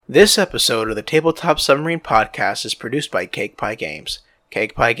This episode of the Tabletop Submarine Podcast is produced by Cake Pie Games.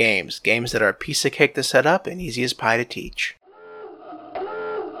 Cake Pie Games, games that are a piece of cake to set up and easy as pie to teach.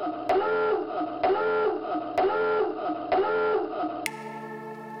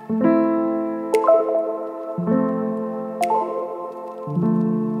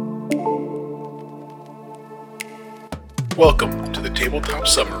 Welcome to the Tabletop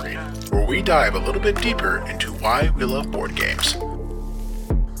Submarine, where we dive a little bit deeper into why we love board games.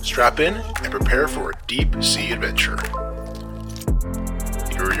 Strap in and prepare for a deep sea adventure.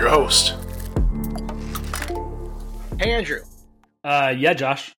 Here are your hosts. Hey, Andrew. Yeah,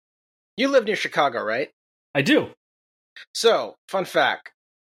 Josh. You live near Chicago, right? I do. So, fun fact.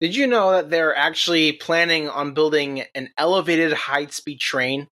 Did you know that they're actually planning on building an elevated high-speed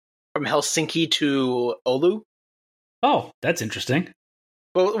train from Helsinki to Oulu? Oh, that's interesting.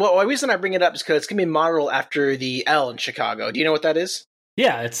 Well, the reason I bring it up is because it's going to be modeled after the L in Chicago. Do you know what that is?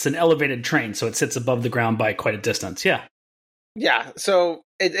 Yeah, it's an elevated train, so it sits above the ground by quite a distance, yeah. Yeah, so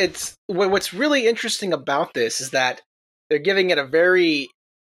it's what's really interesting about this is that they're giving it a very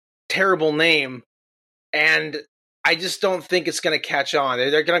terrible name, and I just don't think it's going to catch on.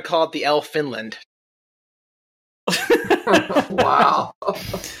 They're going to call it the Elfenland. Wow. All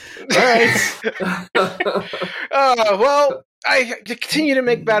right. Well, I continue to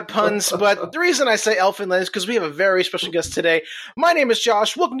make bad puns, but the reason I say Elfenland is because we have a very special guest today. My name is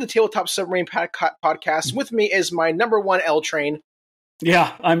Josh. Welcome to Tabletop Submarine Podcast. With me is my number one L train.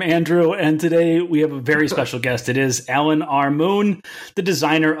 Yeah, I'm Andrew, and today we have a very special guest. It is Alan R. Moon, the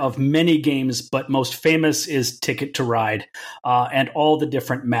designer of many games, but most famous is Ticket to Ride, and all the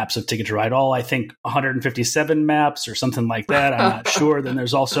different maps of Ticket to Ride. All, I think, 157 maps or something like that. I'm not sure. Then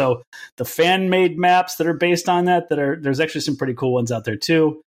there's also the fan-made maps that are based on that. There's actually some pretty cool ones out there,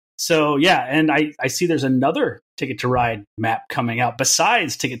 too. So, yeah, and I see there's another Ticket to Ride map coming out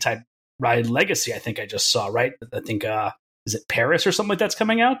besides Ticket to Ride Legacy, I think I just saw, right? I think... is it Paris or something like that's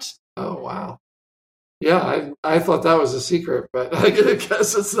coming out? Oh, wow. Yeah, I thought that was a secret, but I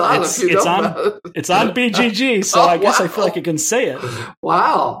guess it's not. It's on BGG, so I guess I feel like I can say it.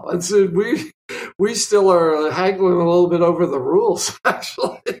 Wow. We still are haggling a little bit over the rules,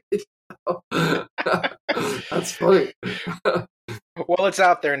 actually. That's funny. Well, it's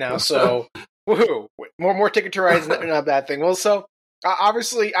out there now, so woohoo. More Ticket to Ride is not a bad thing. Well, so...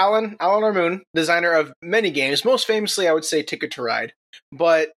 obviously, Alan R. Moon, designer of many games, most famously, I would say Ticket to Ride.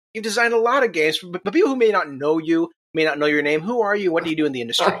 But you've designed a lot of games. But people who may not know you, may not know your name, who are you? What do you do in the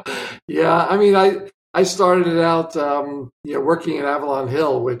industry? Yeah, I mean, I started it out, working at Avalon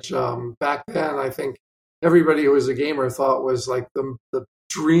Hill, which back then I think everybody who was a gamer thought was like the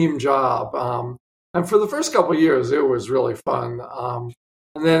dream job. And for the first couple of years, it was really fun.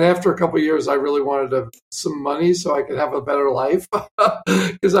 And then after a couple of years, I really wanted some money so I could have a better life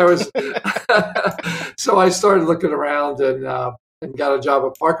because I was. So I started looking around and got a job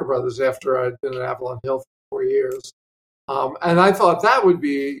at Parker Brothers after I'd been at Avalon Hill for 4 years. And I thought that would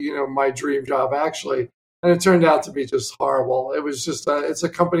be, my dream job actually. And it turned out to be just horrible. It was just, it's a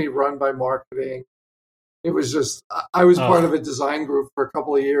company run by marketing. It was just, I was part of a design group for a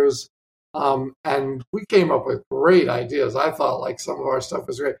couple of years. And we came up with great ideas. I thought like some of our stuff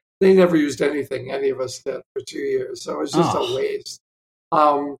was great. They never used anything any of us did for 2 years. So it was just a waste.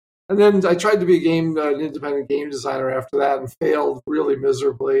 And then I tried to be an independent game designer after that and failed really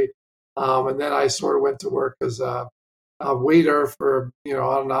miserably. And then I sort of went to work as a waiter for,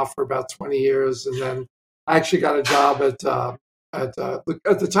 on and off for about 20 years. And then I actually got a job at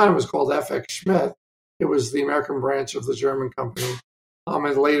the time it was called FX Schmidt. It was the American branch of the German company.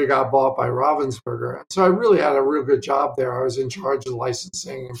 And later got bought by Ravensburger. So I really had a real good job there. I was in charge of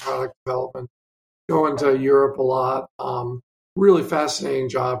licensing and product development, going to Europe a lot. Really fascinating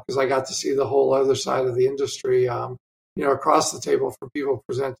job because I got to see the whole other side of the industry, across the table from people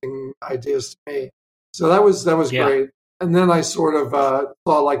presenting ideas to me. So that was great. And then I sort of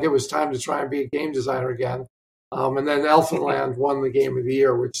thought like it was time to try and be a game designer again. And then Elfenland won the Game of the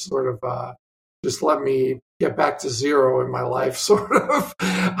Year, which sort of just let me get back to zero in my life, sort of.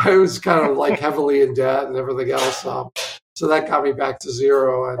 I was kind of like heavily in debt and everything else. So that got me back to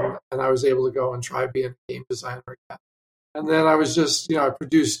zero, and I was able to go and try being a game designer again. And then I was just, I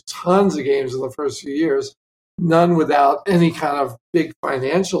produced tons of games in the first few years, none without any kind of big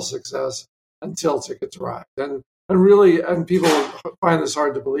financial success until Ticket to Ride. And people find this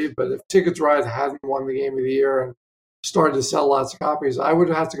hard to believe, but if Ticket to Ride hadn't won the Game of the Year and started to sell lots of copies, I would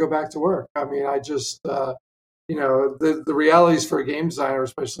have had to go back to work. I mean, I just, the realities for a game designer,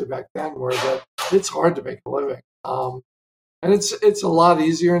 especially back then, were that it's hard to make a living. And it's a lot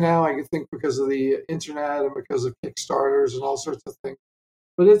easier now, I think, because of the internet and because of Kickstarters and all sorts of things.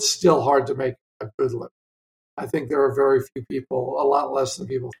 but it's still hard to make a good living. I think there are very few people, a lot less than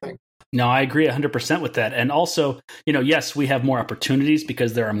people think. No, I agree 100% with that. And also, yes, we have more opportunities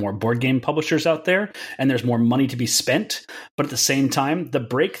because there are more board game publishers out there and there's more money to be spent. But at the same time, the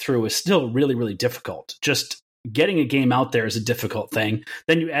breakthrough is still really, really difficult. Just getting a game out there is a difficult thing.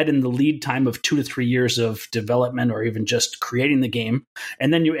 Then you add in the lead time of 2 to 3 years of development or even just creating the game.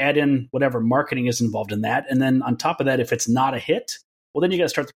 And then you add in whatever marketing is involved in that. And then on top of that, if it's not a hit, well, then you got to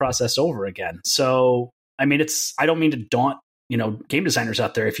start the process over again. So, I mean, I don't mean to daunt game designers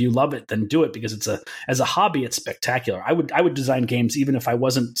out there. If you love it, then do it, because as a hobby, it's spectacular. I would design games even if I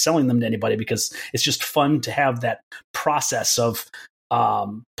wasn't selling them to anybody, because it's just fun to have that process of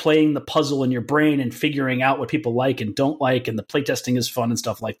playing the puzzle in your brain and figuring out what people like and don't like, and the playtesting is fun and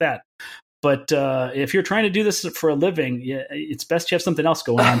stuff like that. But if you're trying to do this for a living, it's best you have something else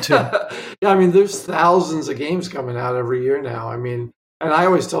going on too. Yeah, I mean, there's thousands of games coming out every year now. I mean, and I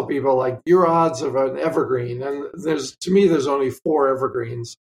always tell people, like, your odds of an evergreen, and to me, there's only 4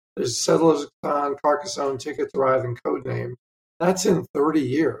 evergreens. There's Settlers of Catan, Carcassonne, Ticket to Ride, and Codename. That's in 30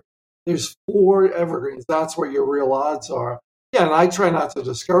 years. There's 4 evergreens. That's what your real odds are. Yeah, and I try not to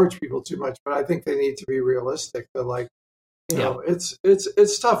discourage people too much, but I think they need to be realistic. That, like,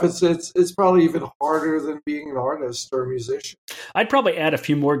 it's tough. It's probably even harder than being an artist or a musician. I'd probably add a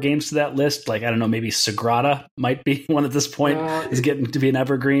few more games to that list. Like, I don't know, maybe Sagrada might be one at this point. Is getting to be an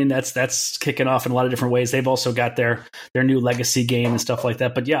evergreen. That's kicking off in a lot of different ways. They've also got their new legacy game and stuff like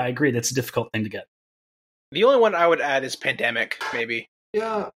that. But yeah, I agree. That's a difficult thing to get. The only one I would add is Pandemic, maybe.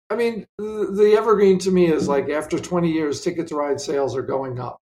 Yeah, I mean, the evergreen to me is like after 20 years, Ticket to Ride sales are going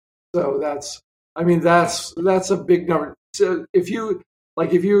up. So that's a big number. So if you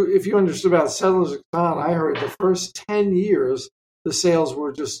understood about Settlers of Catan, I heard the first 10 years the sales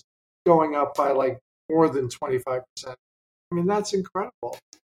were just going up by like more than 25%. I mean, that's incredible.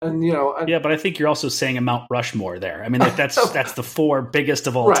 And yeah, but I think you're also saying a Mount Rushmore there. I mean, like that's the 4 biggest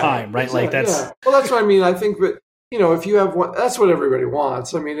of all time, right? Exactly, like that's well, that's what I mean. I think that if you have one, that's what everybody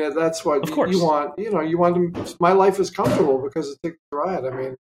wants. I mean, that's what you want. You want to. My life is comfortable because of Ticket to Ride. I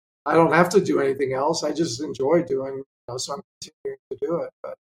mean, I don't have to do anything else. I just enjoy doing. So I'm continuing to do it.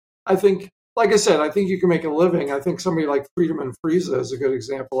 But I think, like I said, I think you can make a living. I think somebody like Friedemann Friese is a good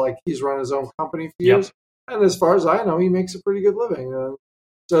example. Like, he's run his own company for years, and as far as I know, he makes a pretty good living.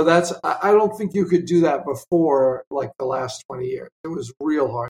 So I don't think you could do that before like the last 20 years. It was real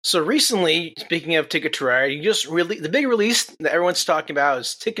hard. So recently, speaking of Ticket to Ride, the big release that everyone's talking about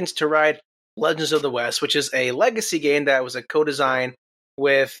is Ticket to Ride Legends of the West, which is a legacy game that was a co-design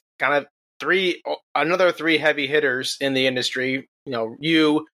with kind of another 3 heavy hitters in the industry.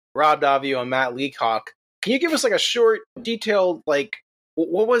 You, Rob Daviau, and Matt Leacock. Can you give us like a short, detailed, like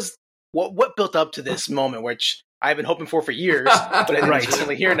what built up to this moment, which I've been hoping for years, but it's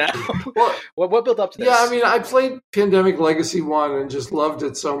recently here now. What built up to this? Yeah, I mean, I played Pandemic Legacy 1 and just loved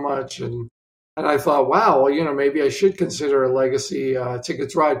it so much, and I thought, wow, well, maybe I should consider a legacy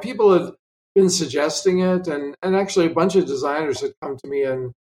Ticket to Ride. People had been suggesting it, and actually a bunch of designers had come to me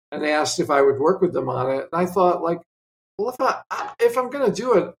and asked if I would work with them on it. And I thought, like, well, if I'm going to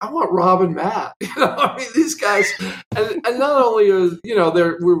do it, I want Rob and Matt. I mean, these guys, and not only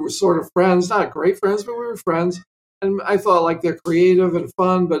we were sort of friends, not great friends, but we were friends. And I thought, like, they're creative and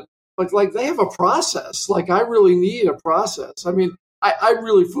fun, but like they have a process. Like, I really need a process. I mean, I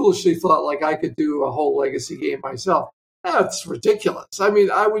really foolishly thought like I could do a whole legacy game myself. That's ridiculous. I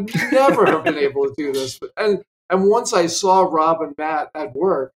mean, I would never have been able to do this. And once I saw Rob and Matt at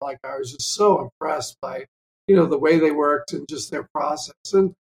work, like, I was just so impressed by, the way they worked and just their process.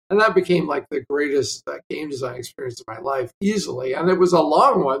 And that became like the greatest game design experience of my life, easily. And it was a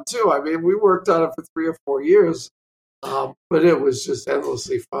long one too. I mean, we worked on it for 3 or 4 years, but it was just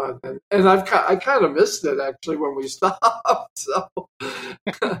endlessly fun. And I kind of missed it actually when we stopped. So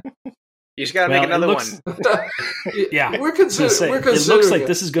you just got to make another one. Yeah, we're considering. It looks like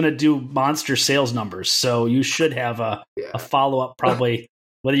this is going to do monster sales numbers, so you should have a follow up probably.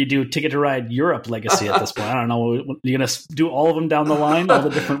 Whether you do Ticket to Ride Europe Legacy at this point, I don't know. You're going to do all of them down the line, all the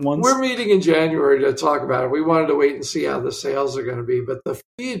different ones? We're meeting in January to talk about it. We wanted to wait and see how the sales are going to be, but the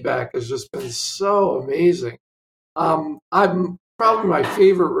feedback has just been so amazing. I'm probably my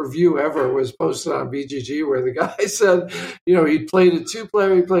favorite review ever was posted on BGG, where the guy said, he played a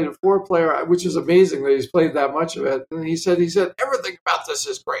 2-player, he played a 4-player, which is amazing that he's played that much of it. And he said everything about this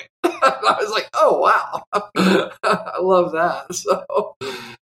is great. And I was like, oh wow, I love that. So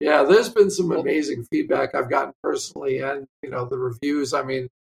yeah, there's been some amazing feedback I've gotten personally, and the reviews. I mean,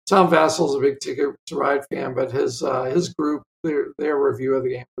 Tom Vassel's a big Ticket to Ride fan, but his group, their review of the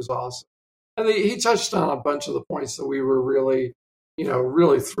game was awesome, and he touched on a bunch of the points that we were really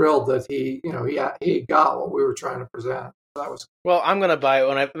really thrilled that he got what we were trying to present. That was well. I'm gonna buy it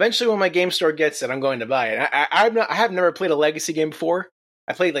when my game store gets it. I'm going to buy it. I have never played a legacy game before.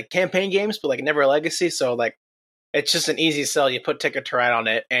 I played like campaign games, but like never a legacy. So like, it's just an easy sell. You put Ticket to Ride on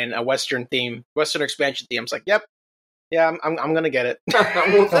it and a Western expansion theme. It's like, yep, yeah, I'm gonna get it.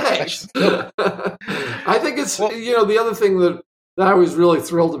 Well, thanks. I think it's the other thing that I was really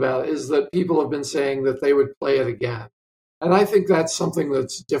thrilled about is that people have been saying that they would play it again, and I think that's something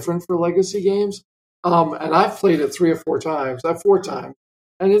that's different for legacy games. And I've played it 3 or 4 times. I've 4 times,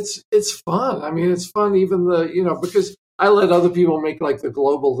 and it's fun. I mean, it's fun even because I let other people make like the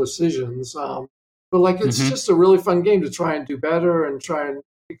global decisions. But like it's just a really fun game to try and do better and try and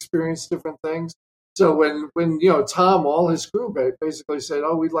experience different things. So when Tom, all his crew basically said,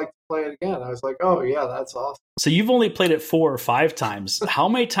 "Oh, we'd like to play it again," I was like, "Oh yeah, that's awesome." So you've only played it 4 or 5 times. How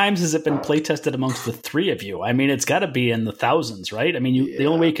many times has it been play tested amongst the 3 of you? I mean, it's got to be in the thousands, right? I mean, the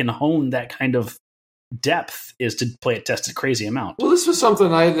only way you can hone that kind of depth is to play it tested crazy amount. Well, this was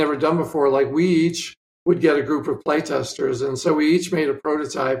something I had never done before. Like we each would get a group of playtesters, and so we each made a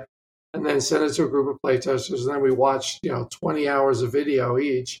prototype and then sent it to a group of playtesters, and then we watched 20 hours of video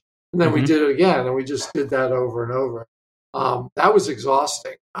each, and then we did it again, and we just did that over and over. That was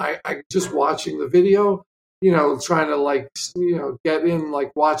exhausting. I just watching the video, trying to get in,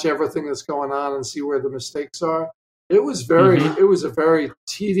 watch everything that's going on and see where the mistakes are. It was it was a very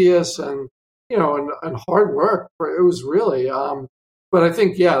tedious and and hard work. It was really, but I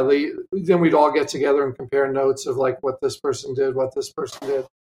think, then we'd all get together and compare notes of like what this person did, what this person did.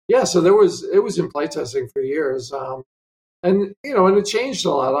 Yeah, so it was in playtesting for years. And it changed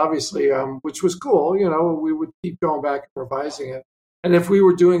a lot, obviously, which was cool. We would keep going back and revising it. And if we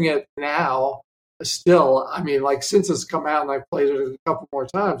were doing it now, still, I mean, like since it's come out and I've played it a couple more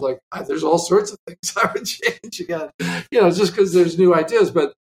times, there's all sorts of things I would change again, just because there's new ideas.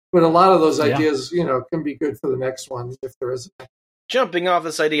 But a lot of those ideas, can be good for the next one if there is. Jumping off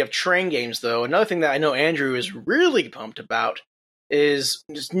this idea of train games, though, another thing that I know Andrew is really pumped about is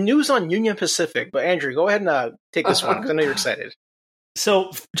just news on Union Pacific. But Andrew, go ahead and take this one because I know you're excited.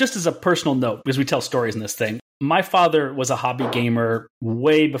 So just as a personal note, because we tell stories in this thing, my father was a hobby gamer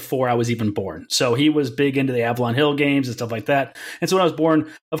way before I was even born. So he was big into the Avalon Hill games and stuff like that. And so when I was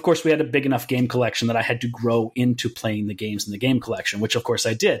born, of course, we had a big enough game collection that I had to grow into playing the games in the game collection, which of course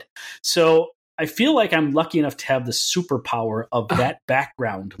I did. So I feel like I'm lucky enough to have the superpower of that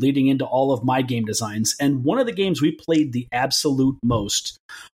background leading into all of my game designs. And one of the games we played the absolute most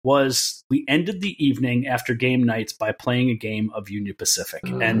was we ended the evening after game nights by playing a game of Union Pacific.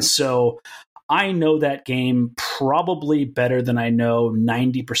 And so I know that game probably better than I know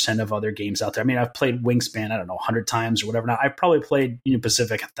 90% of other games out there. I mean, I've played Wingspan, I don't know, 100 times or whatever. Now, I've probably played Union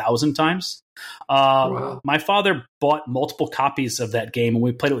Pacific 1,000 times. Wow. My father bought multiple copies of that game, and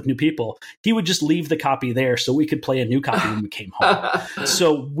we played it with new people. He would just leave the copy there so we could play a new copy when we came home.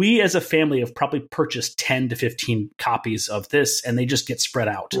 So we as a family have probably purchased 10 to 15 copies of this, and they just get spread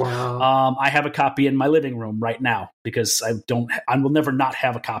out. Wow. I have a copy in my living room right now because I will never not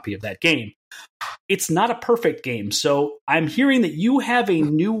have a copy of that game. It's not a perfect game. So I'm hearing that you have a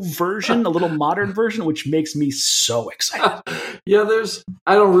new version, a little modern version, which makes me so excited.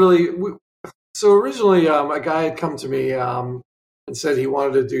 So originally a guy had come to me and said he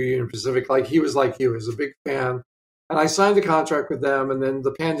wanted to do Union Pacific. He was a big fan. And I signed a contract with them, and then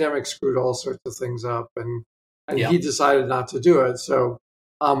the pandemic screwed all sorts of things up, and he decided not to do it. So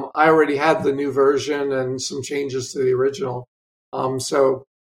I already had the new version and some changes to the original. So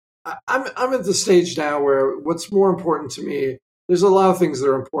I'm at the stage now where what's more important to me, there's a lot of things that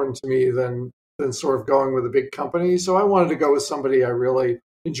are important to me than sort of going with a big company. So I wanted to go with somebody I really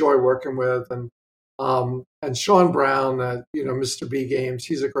enjoy working with. And Sean Brown at, Mr. B Games,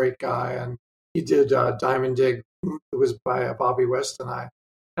 he's a great guy. And he did Diamond Dig. It was by Bobby West and I.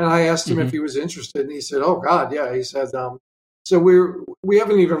 And I asked him if he was interested, and he said, "Oh God, yeah." He said, "So we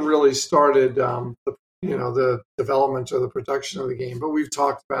haven't even really started the development or the production of the game, but we've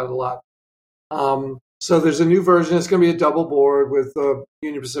talked about it a lot. So there's a new version. It's going to be a double board with the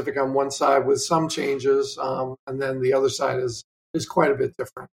Union Pacific on one side with some changes, and then the other side is quite a bit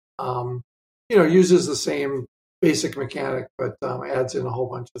different. Uses the same basic mechanic, but adds in a whole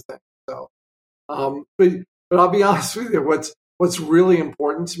bunch of things. So, but I'll be honest with you, what's really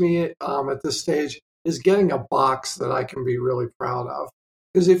important to me at this stage is getting a box that I can be really proud of.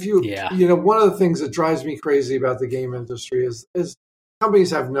 Because if one of the things that drives me crazy about the game industry is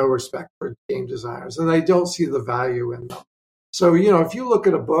companies have no respect for game designers, and they don't see the value in them. So, if you look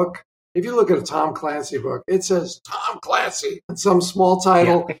at a book, if you look at a Tom Clancy book, it says Tom Clancy and some small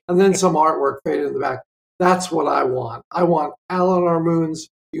title and then some artwork faded in the back. That's what I want. I want Alan R. Moon's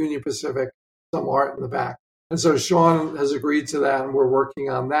Union Pacific, some art in the back. And so Sean has agreed to that, and we're working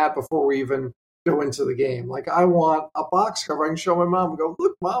on that before we even go into the game. Like, I want a box cover I can show my mom and go,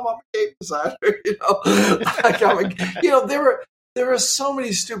 look, Mom, I'm a game designer. There are so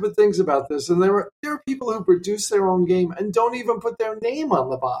many stupid things about this, and there are people who produce their own game and don't even put their name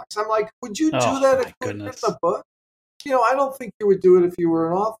on the box. I'm like, would you do that if you had written a book? I don't think you would do it if you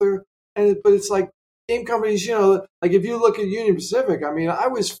were an author. But it's like game companies, like if you look at Union Pacific, I mean, I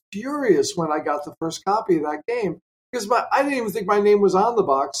was furious when I got the first copy of that game because I didn't even think my name was on the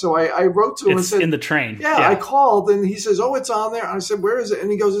box. So I wrote to him and said, in the train. Yeah, I called and he says, oh, it's on there. And I said, where is it? And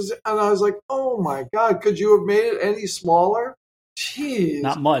he goes, is it? And I was like, oh my God, could you have made it any smaller? Jeez.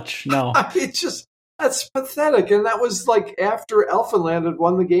 Not much, no. That's pathetic. And that was like after Elfenland had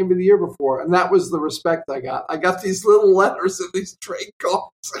won the game of the year before. And that was the respect I got. I got these little letters in these trade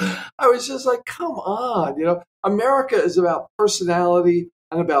cards. I was just like, come on. America is about personality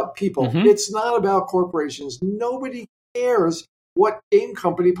and about people. Mm-hmm. It's not about corporations. Nobody cares what game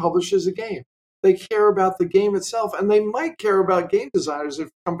company publishes a game. They care about the game itself. And they might care about game designers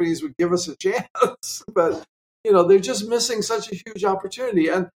if companies would give us a chance. But, they're just missing such a huge opportunity.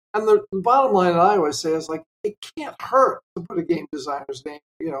 And the bottom line that I always say is like, it can't hurt to put a game designer's name,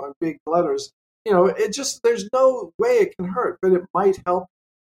 in big letters. There's no way it can hurt, but it might help.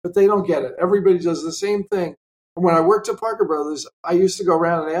 But they don't get it. Everybody does the same thing. And when I worked at Parker Brothers, I used to go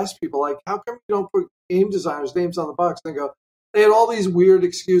around and ask people, like, how come you don't put game designers' names on the box? And they go, they had all these weird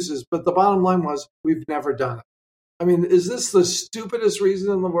excuses. But the bottom line was, we've never done it. I mean, is this the stupidest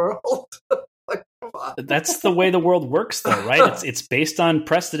reason in the world? That's the way the world works, though, right? It's based on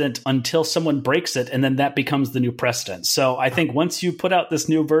precedent until someone breaks it, and then that becomes the new precedent. So I think once you put out this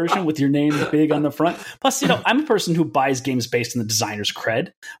new version with your name big on the front, plus, I'm a person who buys games based on the designer's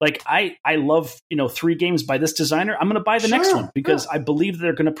cred. Like, I love, 3 games by this designer. I'm going to buy the next one because I believe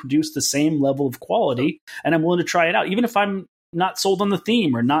they're going to produce the same level of quality, and I'm willing to try it out, even if I'm not sold on the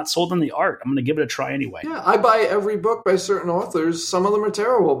theme or not sold on the art. I'm going to give it a try anyway. Yeah, I buy every book by certain authors. Some of them are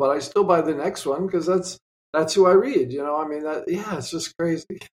terrible, but I still buy the next one because that's who I read. It's just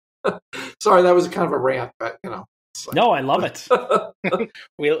crazy. Sorry, that was kind of a rant, but No, I love it.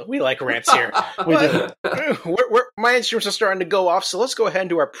 we like rants here. We do. My instruments are starting to go off, so let's go ahead and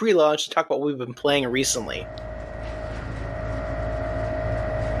do our pre-launch and talk about what we've been playing recently.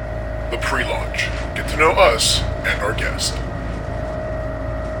 The pre-launch. Get to know us and our guest.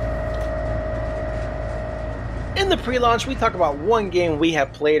 In the pre-launch, we talk about one game we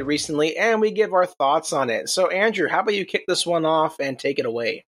have played recently, and we give our thoughts on it. So, Andrew, how about you kick this one off and take it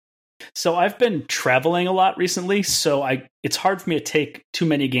away? So I've been traveling a lot recently, so it's hard for me to take too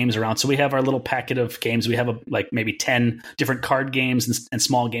many games around. So we have our little packet of games. We have maybe 10 different card games and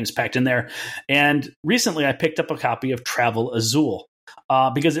small games packed in there. And recently I picked up a copy of Travel Azul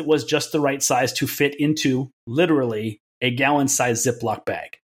because it was just the right size to fit into literally a gallon-sized Ziploc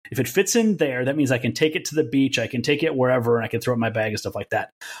bag. If it fits in there, that means I can take it to the beach, I can take it wherever, and I can throw it in my bag and stuff like that.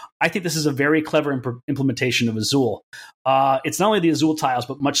 I think this is a very clever implementation of Azul. It's not only the Azul tiles,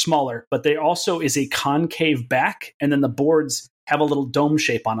 but much smaller, but there also is a concave back, and then the boards have a little dome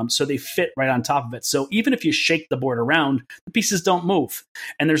shape on them, so they fit right on top of it. So even if you shake the board around, the pieces don't move.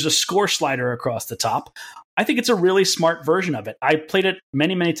 And there's a score slider across the top. I think it's a really smart version of it. I played it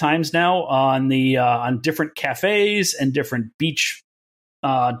many, many times now on different cafes and different beach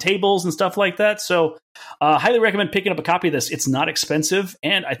tables and stuff like that. So highly recommend picking up a copy of this. It's not expensive,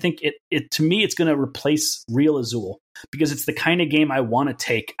 and I think it to me it's going to replace real Azul because it's the kind of game I want to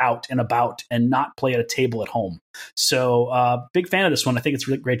take out and about and not play at a table at home. So big fan of this one. I think it's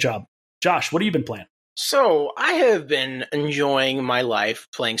a really great job. Josh, what have you been playing? So I have been enjoying my life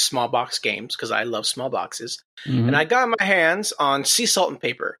playing small box games because I love small boxes. Mm-hmm. And I got my hands on Sea Salt and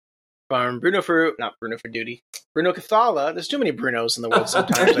Paper from Bruno Cathala. There's too many Brunos in the world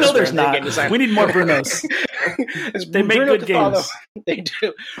sometimes. No, there's not. We need more Brunos. They make good games. They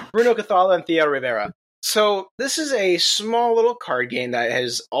do. Bruno Cathala and Theo Rivera. So this is a small little card game that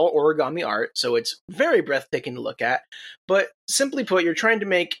has all origami art, so it's very breathtaking to look at. But simply put, you're trying to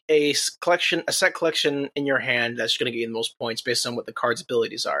make a set collection in your hand that's going to get you the most points based on what the card's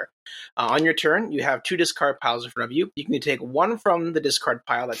abilities are. On your turn, you have 2 discard piles in front of you. You can take 1 from the discard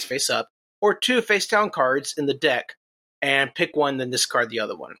pile that's face up, or 2 face down cards in the deck, and pick one, then discard the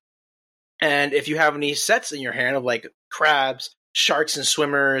other one. And if you have any sets in your hand of like crabs, sharks and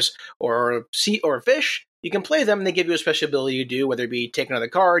swimmers, or sea or fish, you can play them and they give you a special ability to do, whether it be take another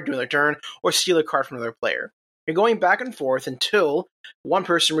card, do another turn, or steal a card from another player. You're going back and forth until one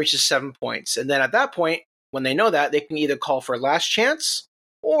person reaches 7 points. And then at that point, when they know that, they can either call for a last chance,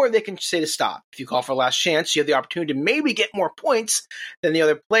 or they can say to stop. If you call for last chance, you have the opportunity to maybe get more points than the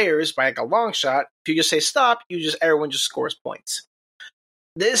other players by like a long shot. If you just say stop, everyone just scores points.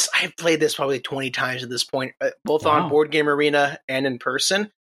 I've played this probably 20 times at this point, both on Board Game Arena and in person.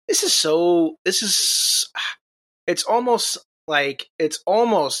 It's almost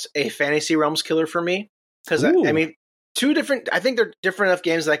a Fantasy Realms killer for me. Because, I mean, I think they're different enough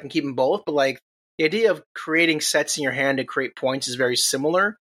games that I can keep them both, but like the idea of creating sets in your hand to create points is very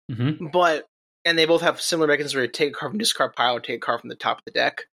similar. Mm-hmm. And they both have similar mechanisms where you take a card from discard pile or take a card from the top of the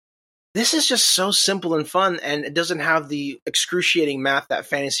deck. This is just so simple and fun, and it doesn't have the excruciating math that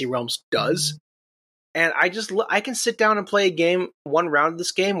Fantasy Realms does. And I can sit down and play a game, one round of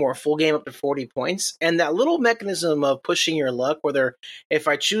this game, or a full game up to 40 points. And that little mechanism of pushing your luck, whether if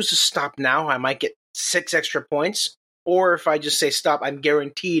I choose to stop now, I might get 6 extra points, or if I just say stop, I'm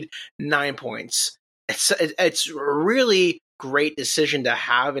guaranteed 9 points. It's a really great decision to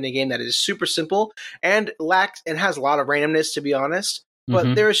have in a game that is super simple and has a lot of randomness, to be honest.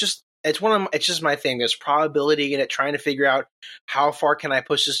 But it's just my thing. There's probability in it, trying to figure out how far can I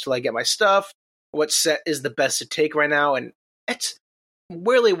push this till I get my stuff. What set is the best to take right now? And it's a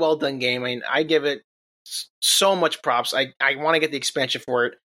really well done game. I mean, I give it so much props. I want to get the expansion for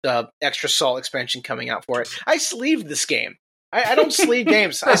it, the extra salt expansion coming out for it. I sleeved this game. I don't sleeve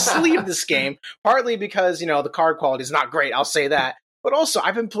games. I sleeved this game, partly because, the card quality is not great. I'll say that. But also,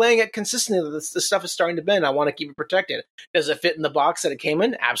 I've been playing it consistently. The stuff is starting to bend. I want to keep it protected. Does it fit in the box that it came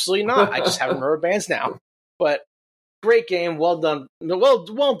in? Absolutely not. I just have rubber bands now. But great game. Well done. Well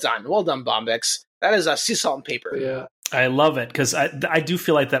done, Bombex. That is sea salt and paper. Yeah. I love it because I do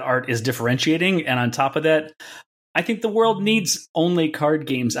feel like that art is differentiating. And on top of that, I think the world needs only card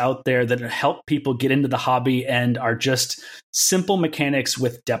games out there that help people get into the hobby and are just simple mechanics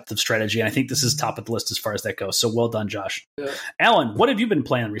with depth of strategy. And I think this is top of the list as far as that goes. So well done, Josh. Yeah. Alan, what have you been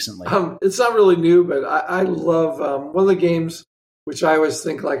playing recently? It's not really new, but I love one of the games which I always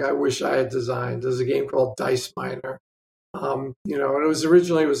think like I wish I had designed. There's a game called Dice Miner. And it was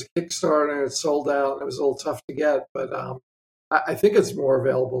originally a Kickstarter and it sold out and it was a little tough to get, but I think it's more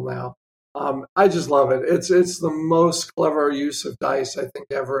available now. I just love it. It's the most clever use of dice I think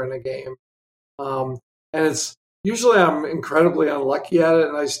ever in a game. And it's usually I'm incredibly unlucky at it,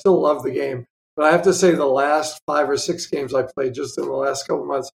 and I still love the game. But I have to say, the last 5 or 6 games I played just in the last couple of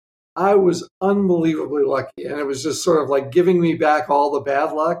months, I was unbelievably lucky, and it was just sort of like giving me back all the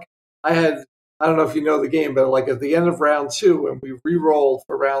bad luck. I don't know if you know the game, but like at the end of round 2, when we re-rolled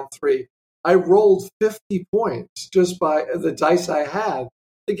for round 3, I rolled 50 points just by the dice I had.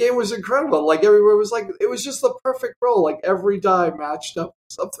 The game was incredible. Like everywhere was like, it was just the perfect roll. Like every die matched up with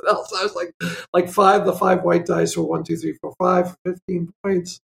something else. I was like 5, the 5 white dice were 1, 2, 3, 4, 5, 15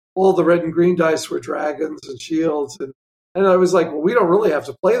 points. All the red and green dice were dragons and shields. And I was like, well, we don't really have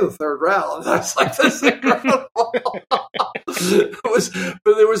to play the third round. And I was like, this is incredible.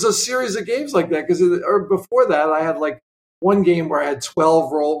 But there was a series of games like that. Or before that, I had like one game where I had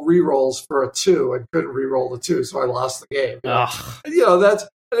 12 re-rolls for a 2 and couldn't re-roll the 2, so I lost the game. And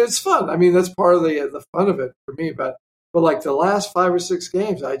it's fun. I mean, that's part of the fun of it for me. But like the last 5 or 6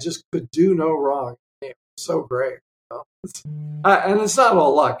 games, I just could do no wrong. It was so great. And it's not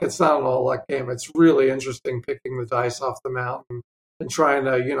all luck. It's not an all luck game. It's really interesting picking the dice off the mountain and trying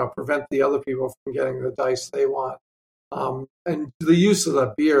to prevent the other people from getting the dice they want. And the use of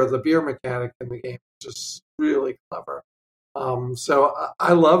the beer mechanic in the game is just really clever. So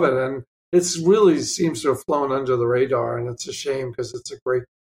I love it, and it's really seems to have flown under the radar, and it's a shame because it's a great.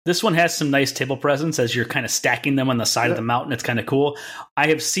 This one has some nice table presence as you're kind of stacking them on the side of the mountain. It's kind of cool. I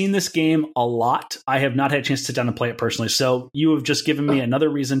have seen this game a lot. I have not had a chance to sit down and play it personally, so you have just given me another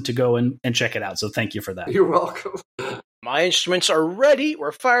reason to go and check it out. So thank you for that. You're welcome. My instruments are ready.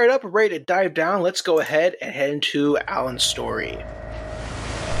 We're fired up. We're ready to dive down. Let's go ahead and head into Alan's story.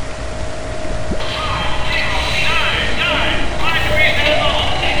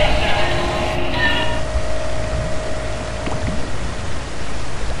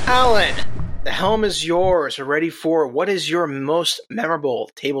 Alan, the helm is yours. We're ready for what is your most memorable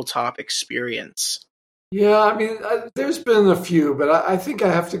tabletop experience? Yeah, I mean, there's been a few, but I think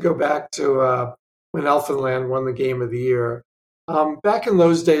I have to go back to when Elfenland won the Game of the Year. Back in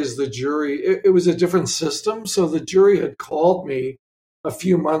those days, the jury, it was a different system, so the jury had called me a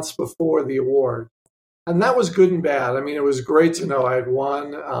few months before the award. And that was good and bad. I mean, it was great to know I had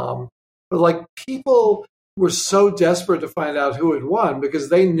won. But like people were so desperate to find out who had won because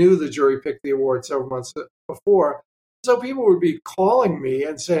they knew the jury picked the award several months before. So people would be calling me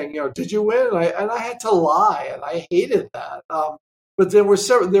and saying, did you win? And I had to lie, and I hated that. But there were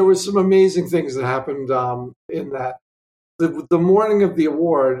some amazing things that happened in that. the morning of the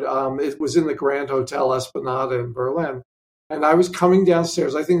award, it was in the Grand Hotel Esplanade in Berlin. And I was coming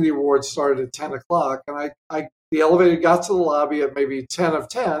downstairs. I think the award started at 10 o'clock. And the elevator got to the lobby at maybe 10 of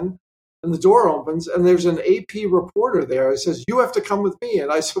 10. And the door opens, and there's an AP reporter there. He says, "You have to come with me."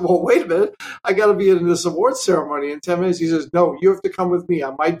 And I said, "Well, wait a minute. I got to be in this award ceremony in 10 minutes. He says, "No, you have to come with me.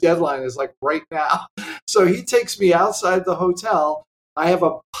 My deadline is like right now." So he takes me outside the hotel. I have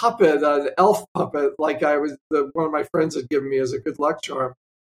a puppet, an elf puppet, like one of my friends had given me as a good luck charm.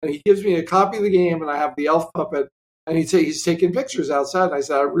 And he gives me a copy of the game, and I have the elf puppet. And he's taking pictures outside. And I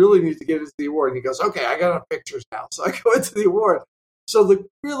said, "I really need to get into the award." And he goes, "Okay, I got enough pictures now." So I go into the award. So the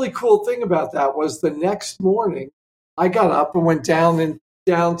really cool thing about that was the next morning, I got up and went down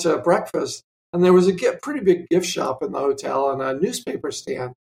to breakfast, and there was a pretty big gift shop in the hotel and a newspaper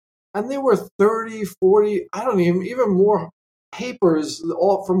stand, and there were 30, 40, I don't even more papers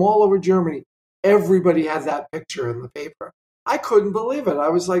from all over Germany. Everybody had that picture in the paper. I couldn't believe it. I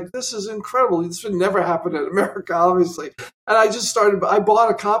was like, "This is incredible. This would never happen in America, obviously." And I bought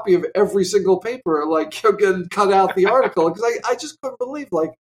a copy of every single paper, like, cut out the article, because I just couldn't believe,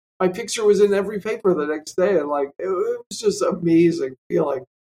 like, my picture was in every paper the next day. And, like, it was just amazing feeling.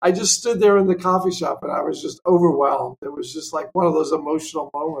 I just stood there in the coffee shop, and I was just overwhelmed. It was just like one of those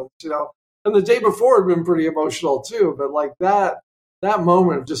emotional moments, And the day before had been pretty emotional, too. But, like, that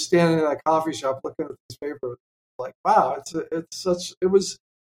moment of just standing in that coffee shop looking at this paper, like, wow, it was,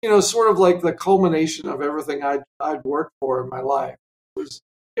 sort of like the culmination of everything I'd worked for in my life.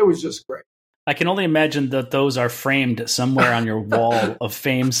 It was just great. I can only imagine that those are framed somewhere on your wall of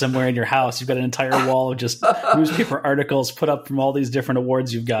fame, somewhere in your house. You've got an entire wall of just newspaper articles put up from all these different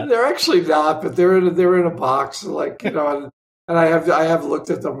awards you've got. They're actually not, but they're in a box, like, and I have looked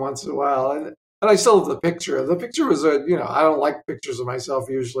at them once in a while, and I still have the picture. The picture was I don't like pictures of myself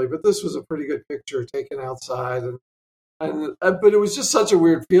usually, but this was a pretty good picture taken outside, but it was just such a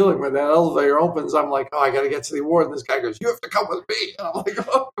weird feeling when that elevator opens. I'm like, "Oh, I got to get to the award." And this guy goes, "You have to come with me." And I'm like,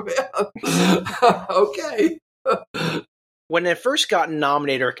 "Oh, man." Okay. When it first got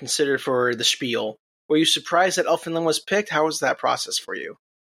nominated or considered for the Spiel, were you surprised that Elfenland was picked? How was that process for you?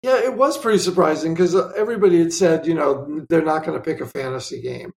 Yeah, it was pretty surprising because everybody had said, they're not going to pick a fantasy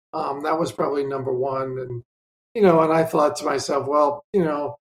game. That was probably number one. And, and I thought to myself, well,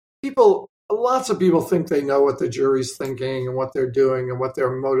 lots of people think they know what the jury's thinking and what they're doing and what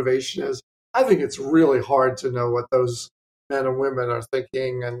their motivation is. I think it's really hard to know what those men and women are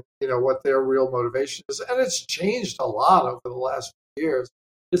thinking and, what their real motivation is. And it's changed a lot over the last few years.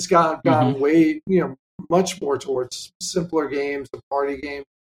 It's gone way, much more towards simpler games and party games.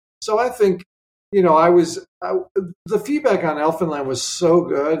 So I think, the feedback on Elfenland was so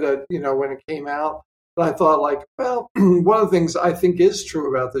good that, when it came out, I thought, like, well, one of the things I think is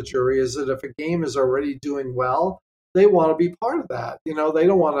true about the jury is that if a game is already doing well, they want to be part of that. They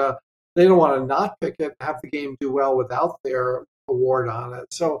don't want to not pick it and have the game do well without their award on it.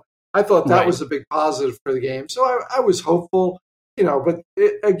 So I thought that was a big positive for the game. So I was hopeful, but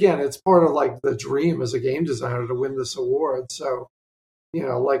again, it's part of like the dream as a game designer to win this award. So,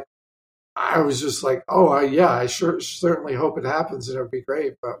 like, I was just like, I certainly hope it happens and it'd be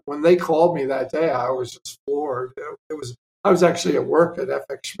great. But when they called me that day, I was just floored. I was actually at work at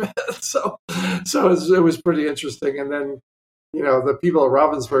FX Schmidt, so it was pretty interesting. And then, the people at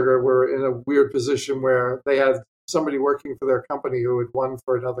Ravensburger were in a weird position where they had somebody working for their company who had won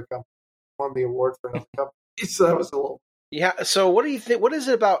the award for another company. So that was a little. Yeah. So what do you think? What is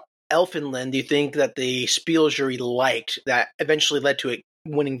it about Elfenland do you think that the Spiel jury liked that eventually led to it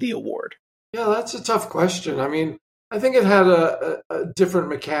winning the award? Yeah, that's a tough question. I mean, I think it had a different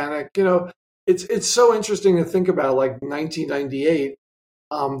mechanic. It's so interesting to think about, like 1998,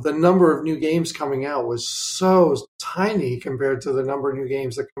 the number of new games coming out was so tiny compared to the number of new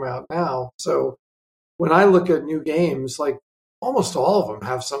games that come out now. So when I look at new games, like almost all of them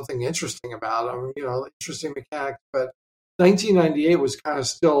have something interesting about them, interesting mechanics. But 1998 was kind of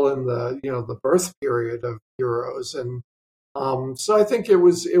still in the birth period of Euros. And so I think it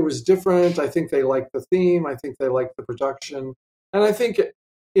was different. I think they liked the theme. I think they liked the production. And I think,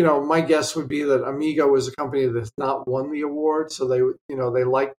 my guess would be that Amiga was a company that's not won the award. So they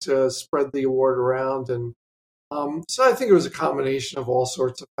like to spread the award around. And so I think it was a combination of all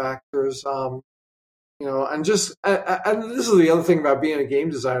sorts of factors. And this is the other thing about being a game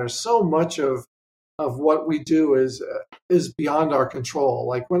designer. So much of what we do is beyond our control.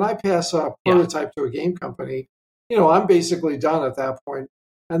 Like when I pass a prototype to a game company, I'm basically done at that point,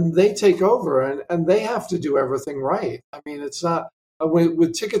 and they take over and they have to do everything right. I mean, it's not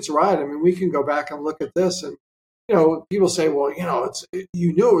with Ticket to Ride. I mean, we can go back and look at this and, people say, well,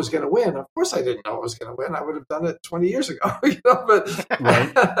 you knew it was going to win. Of course I didn't know it was going to win. I would have done it 20 years ago, but,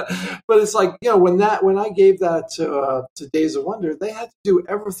 Right. but it's like, when I gave that to Days of Wonder, they had to do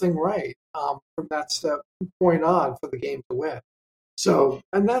everything right from that point on for the game to win. So,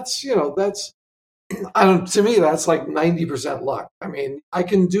 and that's to me, that's like 90% luck. I mean, I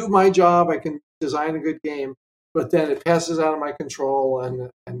can do my job. I can design a good game, but then it passes out of my control, and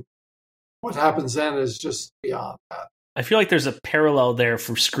what happens then is just beyond that. I feel like there's a parallel there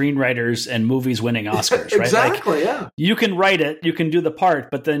for screenwriters and movies winning Oscars, right? Exactly, yeah. You can write it, you can do the part,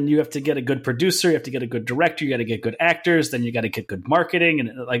 but then you have to get a good producer, you have to get a good director, you got to get good actors, then you got to get good marketing,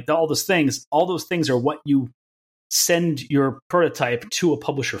 and like all those things. All those things are what you send your prototype to a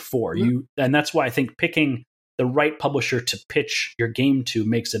publisher for. And that's why I think picking the right publisher to pitch your game to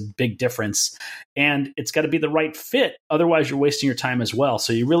makes a big difference. And it's got to be the right fit. Otherwise, you're wasting your time as well.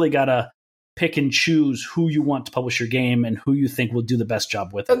 So you really got to pick and choose who you want to publish your game and who you think will do the best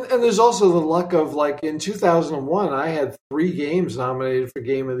job with it. And there's also the luck of, like, in 2001, I had 3 games nominated for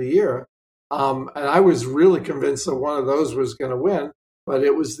Game of the Year. And I was really convinced that one of those was going to win, but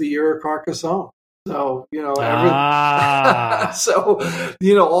it was the year of Carcassonne. So, so,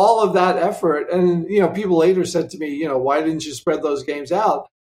 all of that effort. And, people later said to me, why didn't you spread those games out?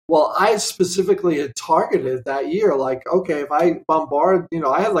 Well, I specifically had targeted that year. Like, okay, if I bombard,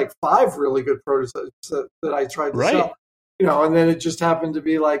 I had like 5 really good prototypes that I tried to sell, and then it just happened to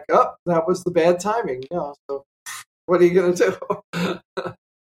be like, oh, that was the bad timing. So what are you going to do?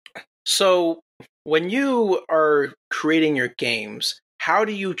 So when you are creating your games, how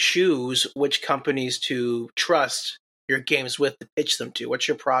do you choose which companies to trust your games with to pitch them to? What's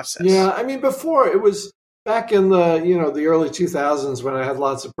your process? Yeah, I mean, before it was back in the the early 2000s when I had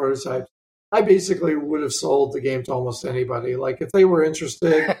lots of prototypes, I basically would have sold the game to almost anybody. Like, if they were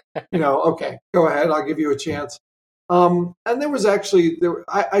interested, okay, go ahead, I'll give you a chance. And there was actually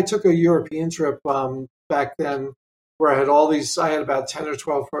I took a European trip back then where I had about 10 or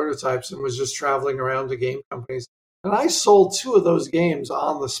 12 prototypes and was just traveling around to game companies. And I sold 2 of those games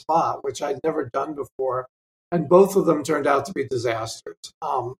on the spot, which I'd never done before. And both of them turned out to be disasters,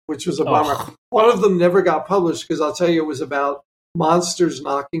 which was a bummer. One of them never got published because I'll tell you, it was about monsters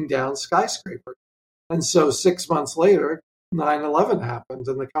knocking down skyscrapers. And so 6 months later, 9/11 happened,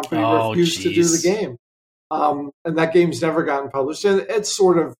 and the company refused to do the game. And that game's never gotten published. And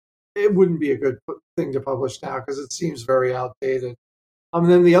it wouldn't be a good thing to publish now because it seems very outdated. And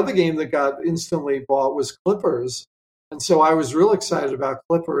then the other game that got instantly bought was Clippers. And so I was real excited about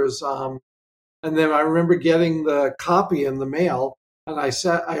Clippers. And then I remember getting the copy in the mail, and I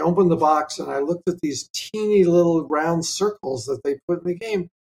opened the box and I looked at these teeny little round circles that they put in the game.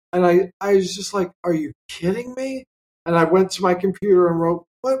 And I was just like, are you kidding me? And I went to my computer and wrote,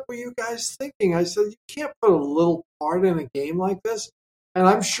 what were you guys thinking? I said, you can't put a little part in a game like this. And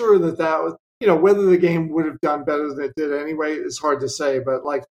I'm sure that was, whether the game would have done better than it did anyway is hard to say. But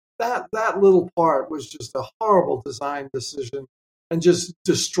like that little part was just a horrible design decision and just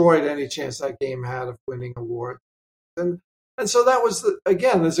destroyed any chance that game had of winning award. And so that was,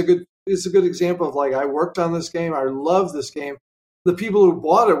 again, it's a good example of, like, I worked on this game. I love this game. The people who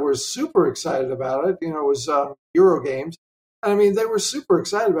bought it were super excited about it. It was Eurogames. I mean, they were super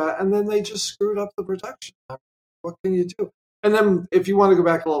excited about it. And then they just screwed up the production. What can you do? And then if you want to go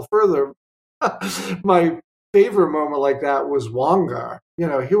back a little further, my favorite moment like that was Wongar.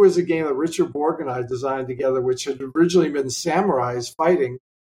 Here was a game that Richard Borg and I designed together, which had originally been samurais fighting.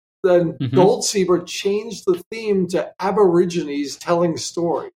 Then Goldsieber changed the theme to Aborigines telling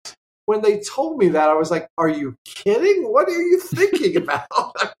stories. When they told me that, I was like, are you kidding? What are you thinking about?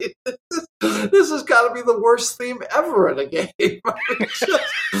 I mean, this has got to be the worst theme ever in a game. It's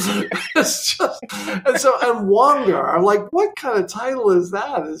just, and Wongar, I'm like, what kind of title is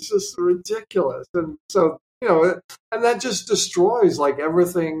that? It's just ridiculous. And so, and that just destroys, like,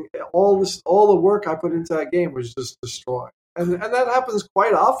 everything. All the work I put into that game was just destroyed. And that happens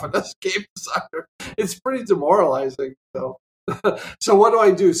quite often as a game designer. It's pretty demoralizing. So what do I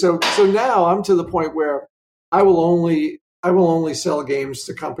do? So now I'm to the point where I will only sell games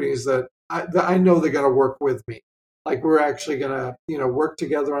to companies that I know they're going to work with me. Like, we're actually going to work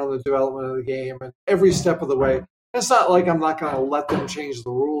together on the development of the game and every step of the way. It's not like I'm not going to let them change the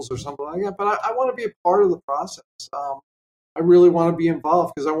rules or something like that, but I want to be a part of the process. I really want to be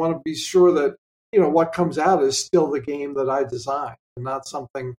involved because I want to be sure that what comes out is still the game that I designed and not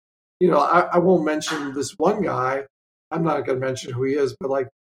something. I won't mention this one guy. I'm not going to mention who he is, but, like,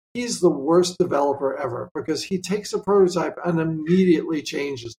 he's the worst developer ever because he takes a prototype and immediately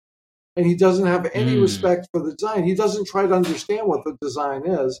changes it. And he doesn't have any respect for the design. He doesn't try to understand what the design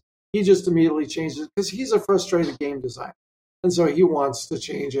is. he just immediately changed it because he's a frustrated game designer. And so he wants to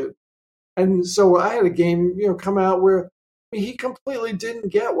change it. And so I had a game, come out where he completely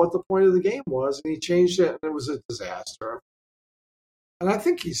didn't get what the point of the game was, and he changed it, and it was a disaster. And I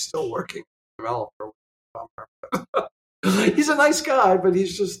think he's still working as a developer. He's a nice guy, but he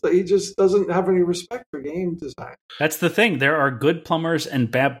just doesn't have any respect for game design. That's the thing. There are good plumbers and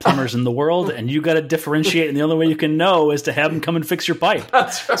bad plumbers in the world, and you got to differentiate. And the only way you can know is to have them come and fix your pipe.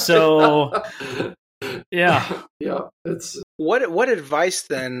 That's right. So, yeah. It's what advice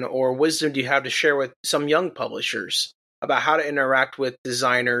then or wisdom do you have to share with some young publishers about how to interact with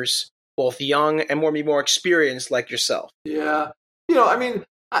designers, both young and more experienced like yourself? Yeah,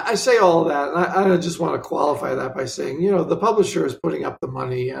 I say all of that, and I just want to qualify that by saying, the publisher is putting up the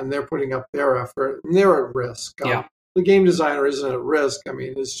money, and they're putting up their effort, and they're at risk. The game designer isn't at risk. I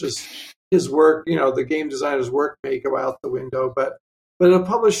mean, it's just his work. The game designer's work may go out the window, but a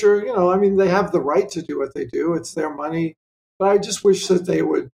publisher, they have the right to do what they do. It's their money. But I just wish that they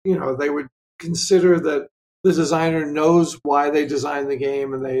would consider that the designer knows why they designed the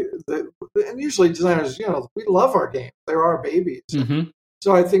game, and usually designers, we love our games. They're our babies. Mm-hmm.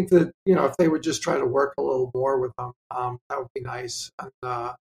 So I think that, if they would just try to work a little more with them, that would be nice. And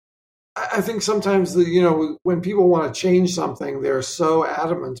I think sometimes, when people want to change something, they're so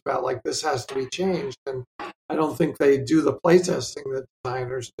adamant about, like, this has to be changed. And I don't think they do the playtesting that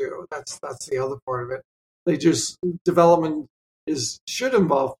designers do. That's the other part of it. Development should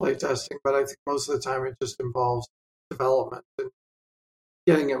involve playtesting, but I think most of the time it just involves development and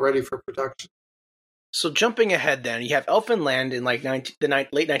getting it ready for production. So jumping ahead then, you have Elfenland in like the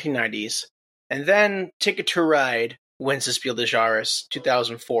late 1990s, and then Ticket to Ride wins the Speil de Jarhes,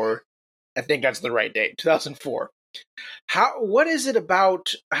 2004. I think that's the right date, 2004. What is it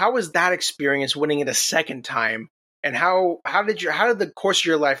about, how was that experience winning it a second time? And how did the course of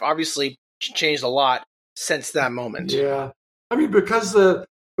your life obviously changed a lot since that moment? Yeah. I mean, because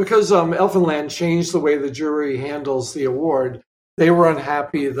Elfenland changed the way the jury handles the award, they were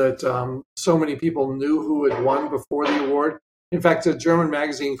unhappy that so many people knew who had won before the award. In fact, a German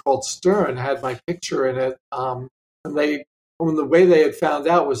magazine called Stern had my picture in it. And the way they had found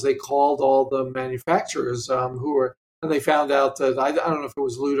out was they called all the manufacturers and they found out that, I don't know if it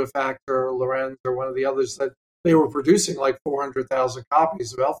was Ludofact or Lorenz or one of the others, that they were producing like 400,000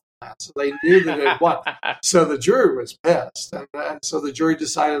 copies of Elfenland. So they knew that it had won. So the jury was pissed. And so the jury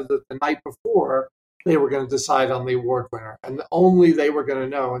decided that the night before, they were going to decide on the award winner, and only they were going to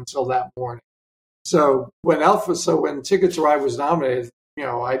know until that morning. So when Ticket to Ride was nominated,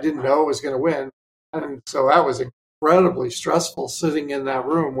 I didn't know it was going to win, and so that was incredibly stressful sitting in that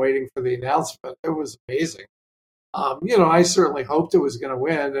room waiting for the announcement. It was amazing. I certainly hoped it was going to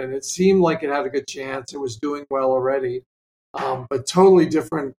win, and it seemed like it had a good chance. It was doing well already, but totally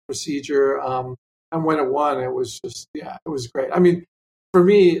different procedure. And when it won, it was just, it was great. I mean, for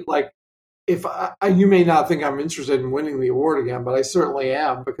me, like, if you may not think I'm interested in winning the award again, but I certainly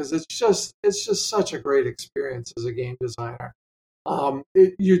am, because it's just such a great experience as a game designer.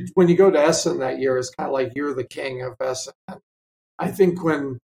 When you go to Essen that year, it's kind of like you're the king of Essen. I think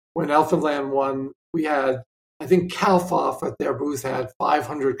when Elfenland won, I think Kaufhof at their booth had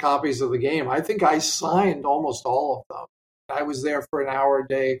 500 copies of the game. I think I signed almost all of them. I was there for an hour a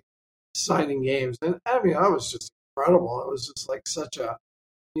day signing games, and I mean, that was just incredible. It was just like such a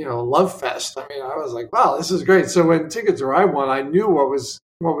love fest. I mean, I was like, wow, this is great. So when Ticket to Ride won, I knew what was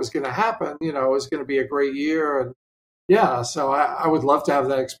going to happen. It was going to be a great year. And so I would love to have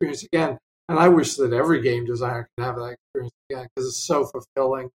that experience again. And I wish that every game designer could have that experience again, because it's so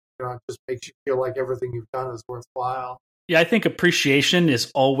fulfilling. It just makes you feel like everything you've done is worthwhile. Yeah, I think appreciation is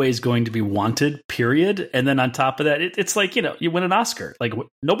always going to be wanted, period. And then on top of that, it's like, you win an Oscar. Like,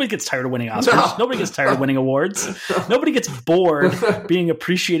 nobody gets tired of winning Oscars. No. Nobody gets tired of winning awards. Nobody gets bored being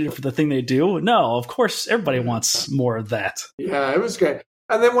appreciated for the thing they do. No, of course, everybody wants more of that. Yeah, it was great.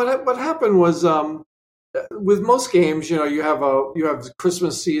 And then what happened was, with most games, you have the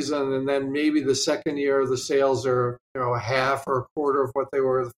Christmas season, and then maybe the second year the sales are, a half or a quarter of what they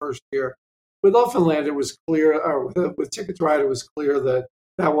were the first year. With Elfenland, it was clear, or with Ticket to Ride, it was clear that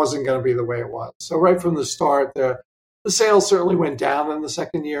wasn't going to be the way it was. So right from the start, the sales certainly went down in the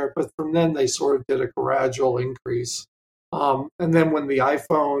second year, but from then they sort of did a gradual increase. And then when the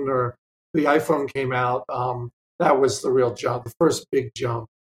iPhone came out, that was the real jump, the first big jump.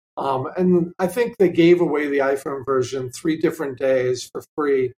 And I think they gave away the iPhone version 3 different days for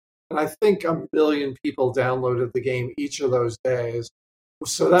free, and I think 1 million people downloaded the game each of those days.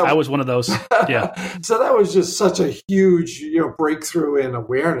 So I was one of those. Yeah. So that was just such a huge, breakthrough in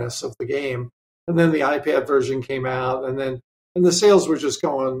awareness of the game. And then the iPad version came out, and then and the sales were just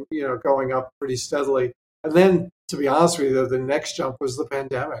going up pretty steadily. And then, to be honest with you, the next jump was the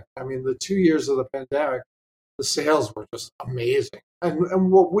pandemic. I mean, the 2 years of the pandemic, the sales were just amazing.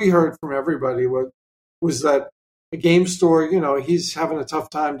 And what we heard from everybody was that a game store, he's having a tough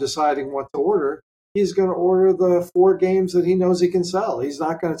time deciding what to order. He's going to order the 4 games that he knows he can sell. He's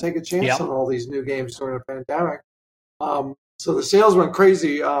not going to take a chance on all these new games during the pandemic. So the sales went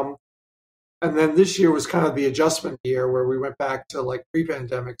crazy. And then this year was kind of the adjustment year where we went back to like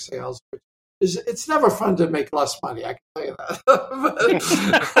pre-pandemic sales. It's never fun to make less money, I can tell you that.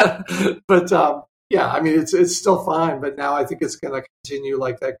 but yeah, I mean, it's still fine. But now I think it's going to continue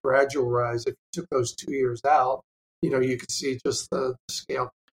like that gradual rise. If you took those 2 years out, you could see just the scale.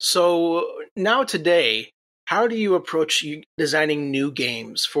 So now today, how do you approach designing new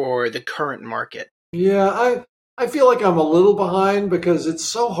games for the current market? Yeah, I feel like I'm a little behind because it's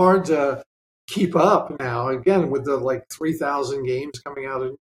so hard to keep up now. Again, with the like 3,000 games coming out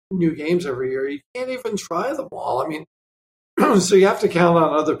of new games every year, you can't even try them all. I mean, so you have to count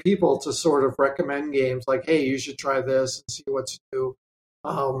on other people to sort of recommend games like, hey, you should try this and see what's new.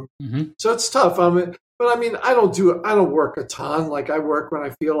 So it's tough. But I mean, I don't work a ton. Like I work when I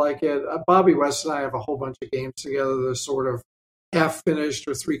feel like it. Bobby West and I have a whole bunch of games together that are sort of half finished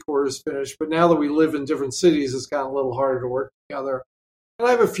or 3/4 finished. But now that we live in different cities, it's gotten a little harder to work together. And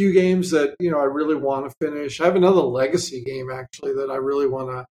I have a few games that, I really want to finish. I have another legacy game actually that I really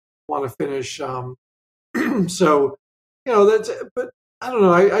want to finish. So, but I don't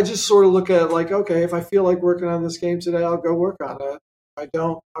know. I just sort of look at it like, okay, if I feel like working on this game today, I'll go work on it. If I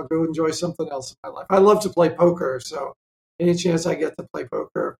don't, I'll go enjoy something else in my life. I love to play poker, so any chance I get to play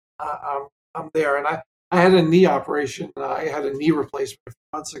poker, I'm there. And I had a knee operation. I had a knee replacement a few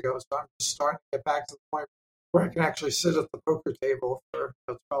months ago, so I'm just starting to get back to the point where I can actually sit at the poker table for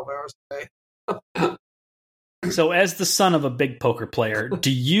 12 hours a day. So as the son of a big poker player,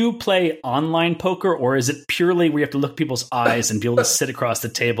 do you play online poker, or is it purely where you have to look people's eyes and be able to sit across the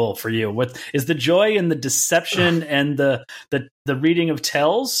table for you? What is the joy in the deception and the reading of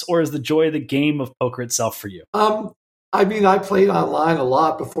tells, or is the joy of the game of poker itself for you? I mean, I played online a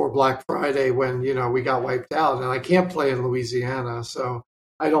lot before Black Friday when, we got wiped out, and I can't play in Louisiana, so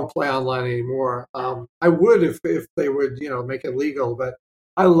I don't play online anymore. I would if they would, make it legal, but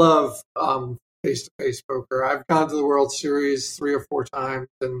I love face-to-face poker. I've gone to the World Series 3 or 4 times,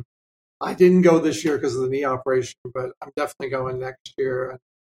 and I didn't go this year because of the knee operation, but I'm definitely going next year.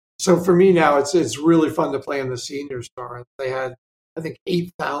 So for me now, it's really fun to play in the seniors tournament. They had, I think,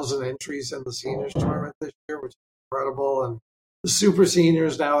 8,000 entries in the seniors tournament this year, which is incredible. And the super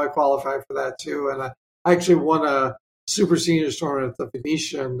seniors now, I qualified for that too. And I actually won a super seniors tournament at the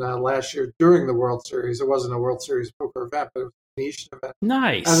Venetian last year during the World Series. It wasn't a World Series poker event, but it was Venetian event.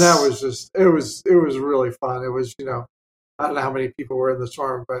 Nice. And that was just, it was really fun. It was, I don't know how many people were in the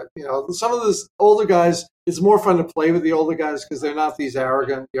tournament, but, some of the older guys, it's more fun to play with the older guys because they're not these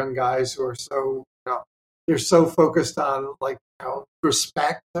arrogant young guys who are so, they're so focused on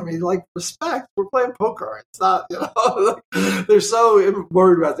respect. I mean, respect, we're playing poker. It's not, they're so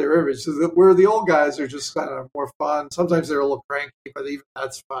worried about their image. So where the old guys are just kind of more fun. Sometimes they're a little cranky, but even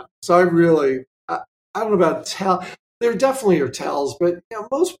that's fun. So I don't know about there definitely are tells, but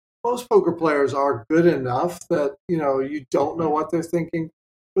most poker players are good enough that you don't know what they're thinking.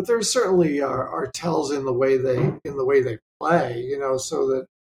 But there certainly are tells in the way they play. So that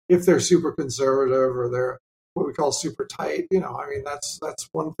if they're super conservative or they're what we call super tight, I mean that's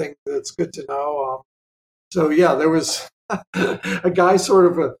one thing that's good to know. So yeah, there was a guy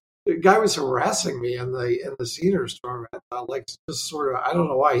was harassing me in the seniors tournament. Just sort of, I don't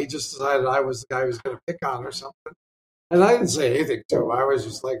know why. He just decided I was the guy he was going to pick on or something. And I didn't say anything to him. I was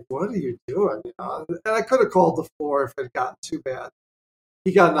just like, what are you doing? And I could have called the floor if it had gotten too bad.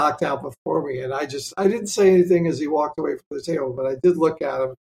 He got knocked out before me. And I didn't say anything as he walked away from the table, but I did look at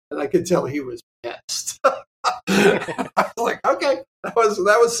him and I could tell he was pissed. I was like, okay, that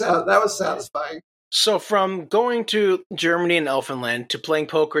was satisfying. So from going to Germany and Elfenland to playing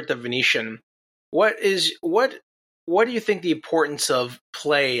poker at the Venetian, what do you think the importance of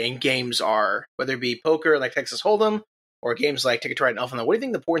play and games are? Whether it be poker like Texas Hold'em or games like Ticket to Ride and Elfenland, what do you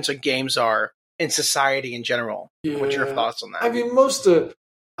think the importance of games are in society in general? Yeah. What's your thoughts on that? I mean,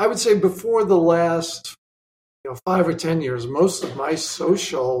 I would say before the last 5 or 10 years, most of my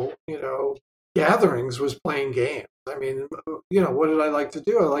social gatherings was playing games. I mean, what did I like to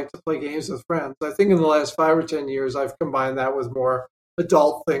do? I like to play games with friends. I think in the last 5 or 10 years, I've combined that with more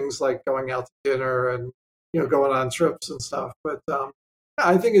adult things like going out to dinner and going on trips and stuff. But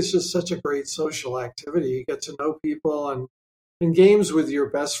I think it's just such a great social activity. You get to know people, and games with your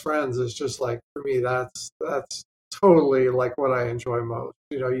best friends is just like, for me, that's totally like what I enjoy most.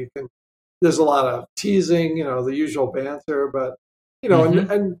 There's a lot of teasing, the usual banter, but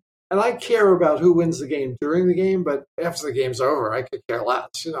and I care about who wins the game during the game, but after the game's over, I could care less.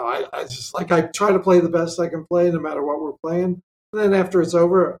 I just I try to play the best I can play no matter what we're playing. And then after it's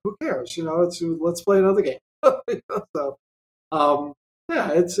over, who cares? Let's play another game. So,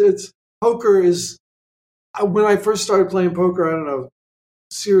 it's poker is, when I first started playing poker, I don't know,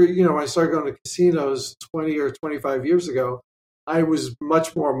 when I started going to casinos 20 or 25 years ago, I was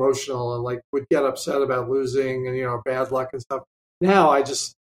much more emotional and would get upset about losing and, bad luck and stuff. Now I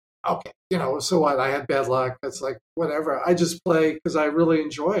just, okay, so what? I had bad luck. It's whatever. I just play because I really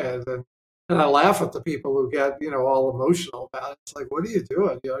enjoy it. And I laugh at the people who get, all emotional about it. It's what are you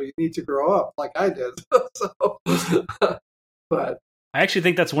doing? You need to grow up like I did. But I actually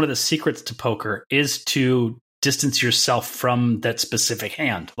think that's one of the secrets to poker is to distance yourself from that specific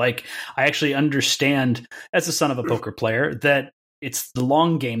hand. I actually understand, as the son of a poker player, that it's the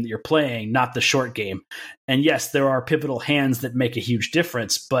long game that you're playing, not the short game. And yes, there are pivotal hands that make a huge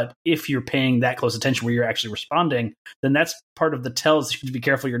difference. But if you're paying that close attention where you're actually responding, then that's part of the tells you have to be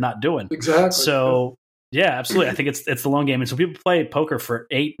careful you're not doing. Exactly. So yeah, absolutely. I think it's the long game. And so people play poker for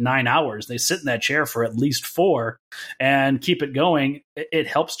 8-9 hours. They sit in that chair for at least 4 and keep it going. It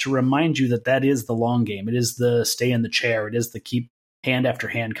helps to remind you that is the long game. It is the stay in the chair. It is the keep hand after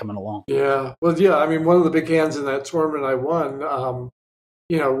hand coming along. Yeah. Well, yeah, I mean, one of the big hands in that tournament I won,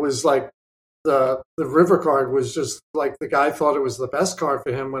 was the river card was just the guy thought it was the best card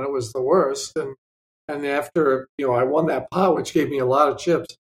for him when it was the worst. And after, I won that pot, which gave me a lot of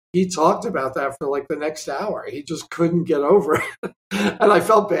chips, he talked about that for the next hour. He just couldn't get over it. And I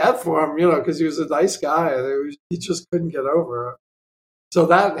felt bad for him, because he was a nice guy. And he just couldn't get over it. So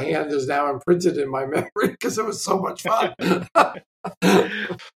that hand is now imprinted in my memory because it was so much fun.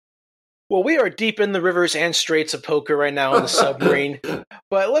 Well, we are deep in the rivers and straits of poker right now in the submarine.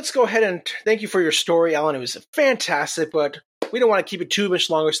 But let's go ahead and thank you for your story, Alan. It was fantastic, but we don't want to keep it too much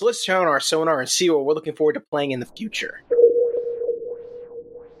longer. So let's turn on our sonar and see what we're looking forward to playing in the future.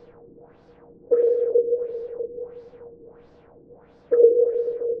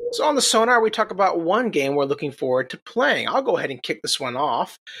 So on the sonar, we talk about one game we're looking forward to playing. I'll go ahead and kick this one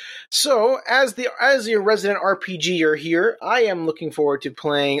off. So, as your resident RPGer here, I am looking forward to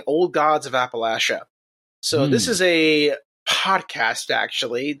playing Old Gods of Appalachia. So this is a podcast,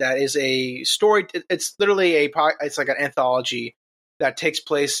 actually, that is a story. It's literally it's like an anthology that takes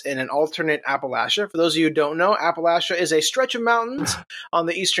place in an alternate Appalachia. For those of you who don't know, Appalachia is a stretch of mountains on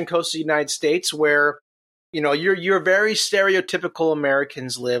the eastern coast of the United States where your very stereotypical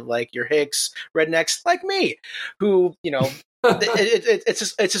Americans live, like your hicks, rednecks, like me, who,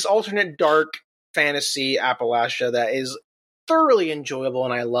 it's this alternate dark fantasy Appalachia that is thoroughly enjoyable,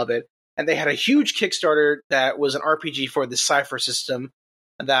 and I love it. And they had a huge Kickstarter that was an RPG for the Cypher system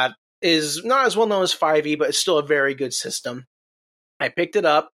that is not as well known as 5e, but it's still a very good system. I picked it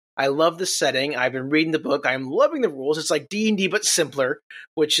up. I love the setting. I've been reading the book. I'm loving the rules. It's like D&D, but simpler,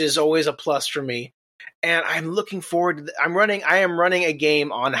 which is always a plus for me. And I'm looking forward to I am running a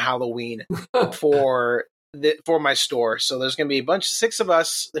game on Halloween for my store. So there's going to be 6 of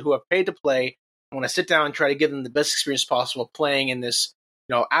us who have paid to play. I want to sit down and try to give them the best experience possible playing in this,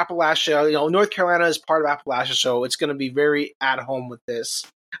 Appalachia. North Carolina is part of Appalachia, so it's going to be very at home with this.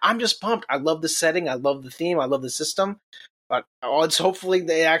 I'm just pumped. I love the setting. I love the theme. I love the system. But it's hopefully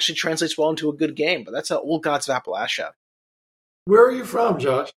it actually translates well into a good game. But that's Old Gods of Appalachia. Where are you from,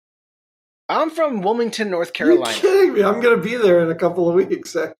 Josh? I'm from Wilmington, North Carolina. You're kidding me. I'm going to be there in a couple of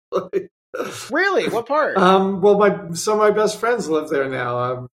weeks, actually. Really? What part? Well, some of my best friends live there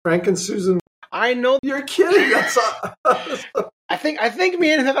now. Frank and Susan. I know. You're kidding. That's I think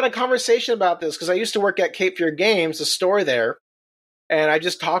me and him have had a conversation about this because I used to work at Cape Fear Games, a store there, and I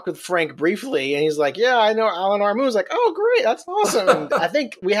just talked with Frank briefly, and he's like, "Yeah, I know Alan R. Moon." I was like, "Oh, great, that's awesome." And I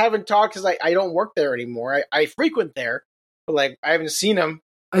think we haven't talked because I don't work there anymore. I frequent there, but I haven't seen him.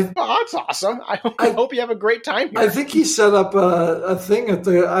 That's awesome. I hope you have a great time here. I think he set up a thing at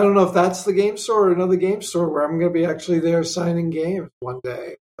I don't know if that's the game store or another game store where I'm going to be actually there signing games one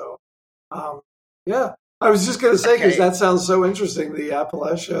day. So, yeah. I was just going to say, because that sounds so interesting, the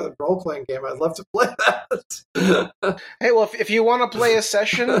Appalachia role-playing game. I'd love to play that. Hey, well, if you want to play a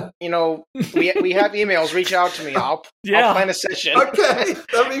session, we have emails. Reach out to me. I'll plan a session. Okay.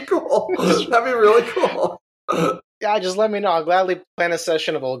 That'd be cool. That'd be really cool. Yeah, just let me know. I'll gladly plan a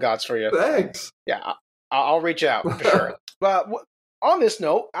session of Old Gods for you. Thanks. Yeah, I'll reach out for sure. But on this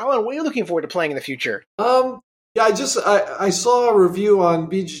note, Alan, what are you looking forward to playing in the future? Yeah, I saw a review on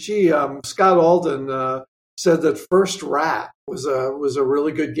BGG. Scott Alden said that First Rat was a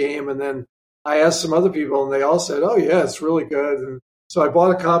really good game, and then I asked some other people, and they all said, "Oh yeah, it's really good." And so I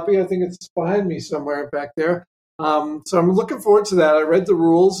bought a copy. I think it's behind me somewhere back there. So I'm looking forward to that. I read the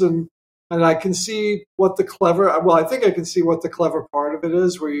rules, and I can see what the clever. Well, I think I can see what the clever part of it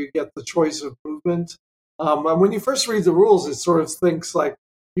is, where you get the choice of movement. And when you first read the rules, it sort of thinks like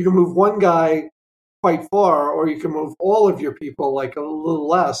you can move one guy quite far, or you can move all of your people like a little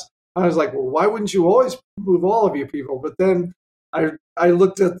less. I was like, well, why wouldn't you always move all of your people? But then I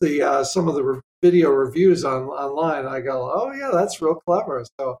looked at the some of the video reviews online, and I go, oh yeah, that's real clever.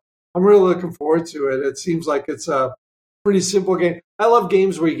 So I'm really looking forward to it. It seems like it's a pretty simple game. I love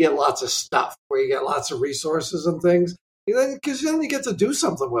games where you get lots of stuff, where you get lots of resources and things, because then you get to do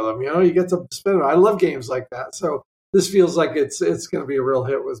something with them. You get to spend them. I love games like that. So this feels like it's going to be a real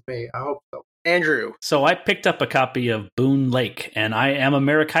hit with me. I hope so. Andrew. So I picked up a copy of Boone Lake, and I am a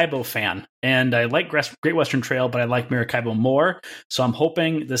Maracaibo fan. And I like Great Western Trail, but I like Maracaibo more. So I'm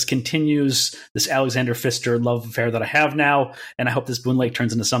hoping this continues this Alexander Pfister love affair that I have now, and I hope this Boone Lake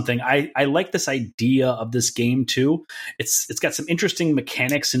turns into something. I like this idea of this game, too. It's got some interesting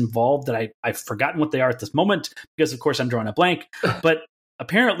mechanics involved that I've forgotten what they are at this moment, because, of course, I'm drawing a blank. But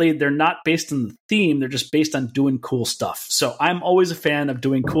apparently they're not based on the theme. They're just based on doing cool stuff. So I'm always a fan of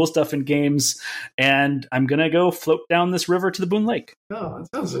doing cool stuff in games, and I'm going to go float down this river to the Boone Lake. Oh, that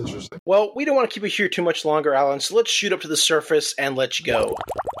sounds interesting. Well, we don't want to keep you here too much longer, Alan, so let's shoot up to the surface and let you go.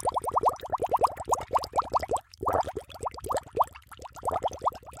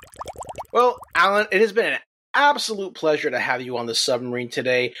 Well, Alan, it has been an absolute pleasure to have you on the submarine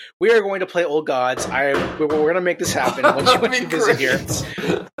today. We are going to play Old Gods. We're going to make this happen once you visit here.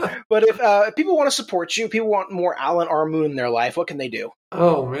 But if people want to support you, people want more Alan R. Moon in their life, what can they do?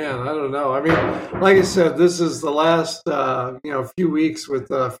 Oh man, I don't know. I mean, like I said, this is the last few weeks with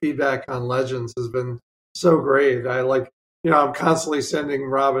feedback on Legends has been so great. I'm constantly sending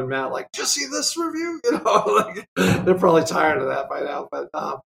Rob and Matt like, just see this review. They're probably tired of that by now. But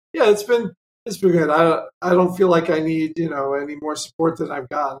yeah, it's been good. I don't feel like I need any more support than I've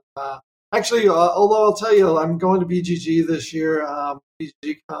gotten. Actually, although I'll tell you, I'm going to BGG this year,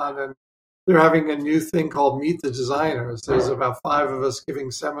 BGG Con, and they're having a new thing called Meet the Designers. There's about 5 of us giving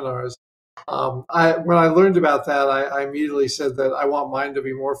seminars. When I learned about that, I immediately said that I want mine to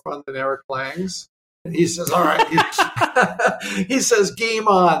be more fun than Eric Lang's. And he says, all right. He says, game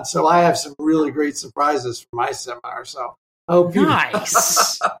on. So I have some really great surprises for my seminar. So I hope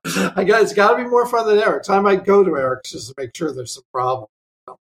nice. It's got to be more fun than Eric's. I might go to Eric's just to make sure there's some problem.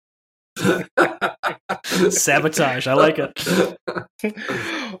 Sabotage. I like it.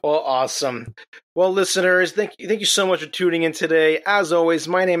 Well, awesome. Well, listeners, thank you so much for tuning in today. As always,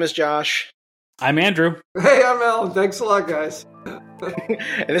 my name is Josh. I'm Andrew. Hey, I'm Alan. Thanks a lot, guys.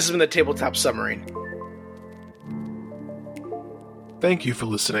 And this has been the Tabletop Submarine. Thank you for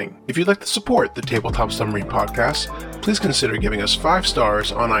listening. If you'd like to support the Tabletop Submarine podcast, please consider giving us 5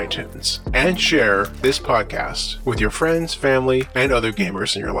 stars on iTunes and share this podcast with your friends, family, and other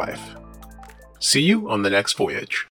gamers in your life. See you on the next voyage.